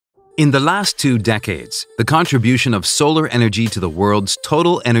In the last 2 decades, the contribution of solar energy to the world's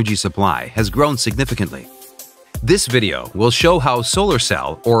total energy supply has grown significantly. This video will show how solar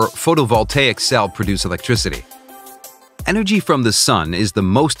cell or photovoltaic cell produce electricity. Energy from the sun is the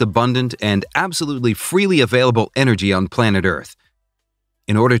most abundant and absolutely freely available energy on planet Earth.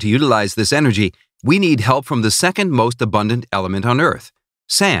 In order to utilize this energy, we need help from the second most abundant element on Earth,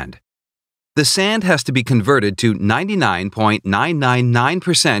 sand. The sand has to be converted to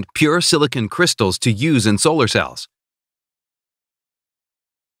 99.999% pure silicon crystals to use in solar cells.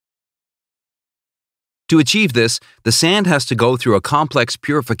 To achieve this, the sand has to go through a complex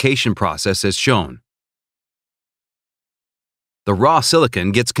purification process as shown. The raw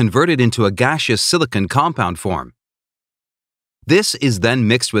silicon gets converted into a gaseous silicon compound form. This is then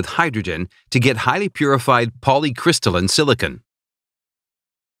mixed with hydrogen to get highly purified polycrystalline silicon.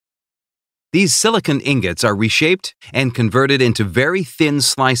 These silicon ingots are reshaped and converted into very thin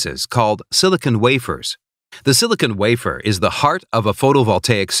slices called silicon wafers. The silicon wafer is the heart of a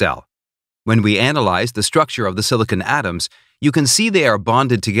photovoltaic cell. When we analyze the structure of the silicon atoms, you can see they are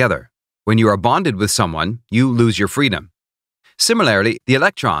bonded together. When you are bonded with someone, you lose your freedom. Similarly, the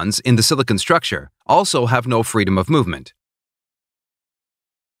electrons in the silicon structure also have no freedom of movement.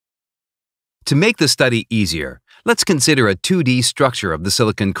 To make the study easier, let's consider a 2D structure of the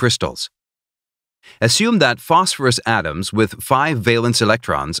silicon crystals. Assume that phosphorus atoms with 5 valence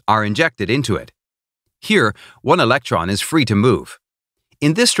electrons are injected into it. Here, one electron is free to move.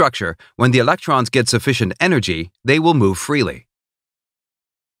 In this structure, when the electrons get sufficient energy, they will move freely.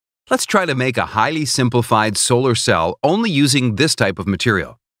 Let's try to make a highly simplified solar cell only using this type of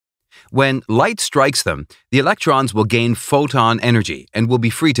material. When light strikes them, the electrons will gain photon energy and will be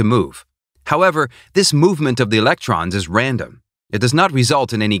free to move. However, this movement of the electrons is random. It does not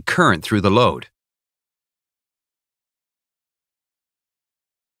result in any current through the load.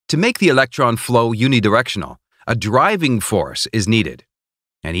 To make the electron flow unidirectional, a driving force is needed.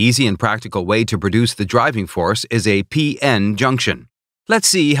 An easy and practical way to produce the driving force is a p-n junction. Let's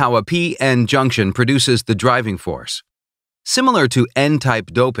see how a p-n junction produces the driving force. Similar to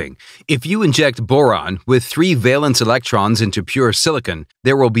n-type doping, if you inject boron with 3 valence electrons into pure silicon,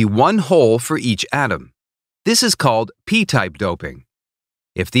 there will be 1 hole for each atom. This is called p-type doping.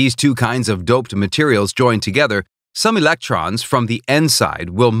 If these 2 kinds of doped materials join together, some electrons from the n side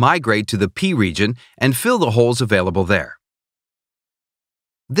will migrate to the p region and fill the holes available there.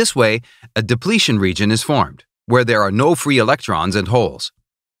 This way, a depletion region is formed, where there are no free electrons and holes.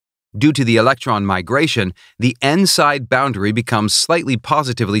 Due to the electron migration, the n side boundary becomes slightly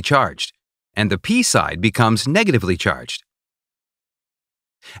positively charged, and the p side becomes negatively charged.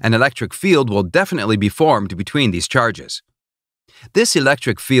 An electric field will definitely be formed between these charges. This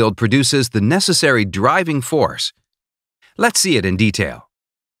electric field produces the necessary driving force. Let's see it in detail.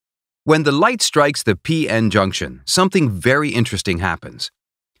 When the light strikes the p-n junction, something very interesting happens.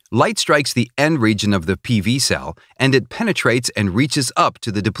 Light strikes the n region of the PV cell, and it penetrates and reaches up to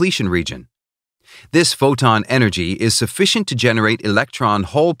the depletion region. This photon energy is sufficient to generate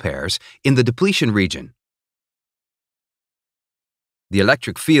electron-hole pairs in the depletion region. The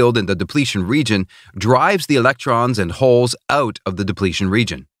electric field in the depletion region drives the electrons and holes out of the depletion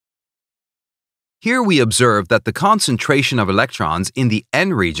region. Here we observe that the concentration of electrons in the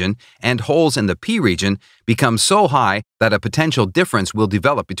n region and holes in the p region becomes so high that a potential difference will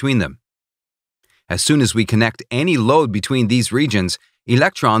develop between them. As soon as we connect any load between these regions,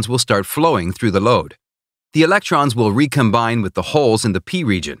 electrons will start flowing through the load. The electrons will recombine with the holes in the p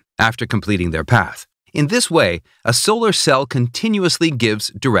region after completing their path. In this way, a solar cell continuously gives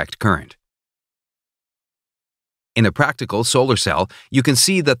direct current. In a practical solar cell, you can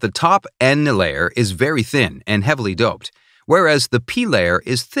see that the top n layer is very thin and heavily doped, whereas the p layer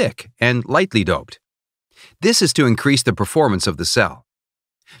is thick and lightly doped. This is to increase the performance of the cell.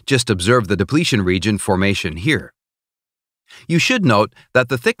 Just observe the depletion region formation here. You should note that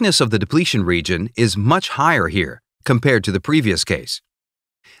the thickness of the depletion region is much higher here compared to the previous case.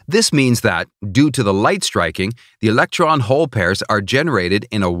 This means that, due to the light striking, the electron-hole pairs are generated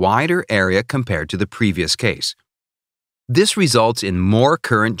in a wider area compared to the previous case. This results in more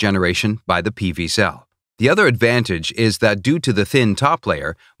current generation by the PV cell. The other advantage is that due to the thin top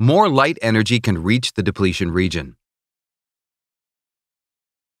layer, more light energy can reach the depletion region.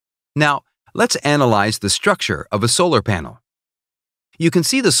 Now, let's analyze the structure of a solar panel. You can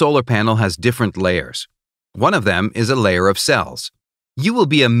see the solar panel has different layers. One of them is a layer of cells. You will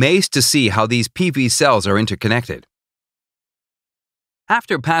be amazed to see how these PV cells are interconnected.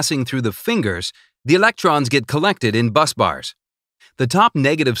 After passing through the fingers, the electrons get collected in bus bars. The top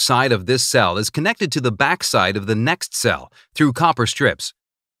negative side of this cell is connected to the back side of the next cell through copper strips.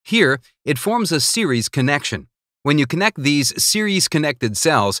 Here, it forms a series connection. When you connect these series-connected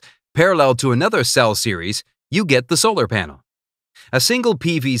cells parallel to another cell series, you get the solar panel. A single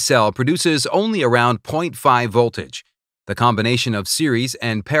PV cell produces only around 0.5 voltage. The combination of series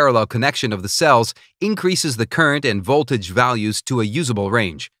and parallel connection of the cells increases the current and voltage values to a usable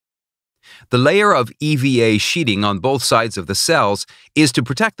range. The layer of EVA sheeting on both sides of the cells is to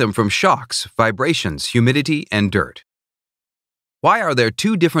protect them from shocks, vibrations, humidity, and dirt. Why are there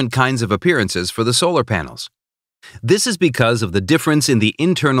two different kinds of appearances for the solar panels? This is because of the difference in the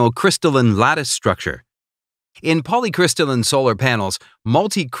internal crystalline lattice structure. In polycrystalline solar panels,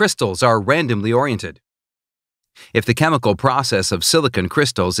 multi-crystals are randomly oriented. If the chemical process of silicon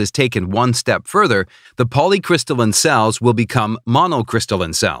crystals is taken one step further, the polycrystalline cells will become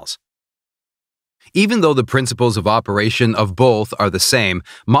monocrystalline cells. Even though the principles of operation of both are the same,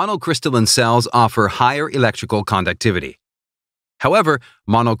 monocrystalline cells offer higher electrical conductivity. However,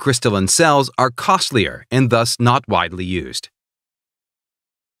 monocrystalline cells are costlier and thus not widely used.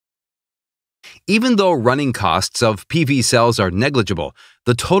 Even though running costs of PV cells are negligible,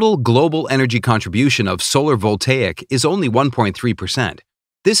 the total global energy contribution of solar voltaic is only 1.3%.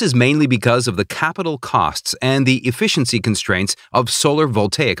 This is mainly because of the capital costs and the efficiency constraints of solar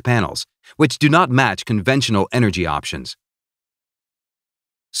voltaic panels, which do not match conventional energy options.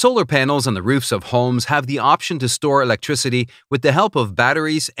 Solar panels on the roofs of homes have the option to store electricity with the help of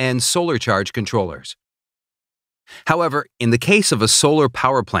batteries and solar charge controllers. However, in the case of a solar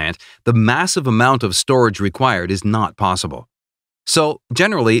power plant, the massive amount of storage required is not possible. So,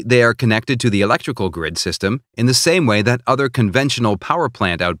 generally, they are connected to the electrical grid system in the same way that other conventional power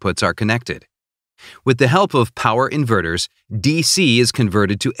plant outputs are connected. With the help of power inverters, DC is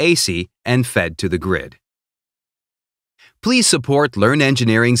converted to AC and fed to the grid. Please support Learn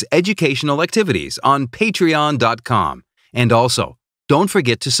Engineering's educational activities on patreon.com, and also, don't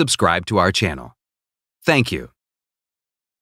forget to subscribe to our channel. Thank you.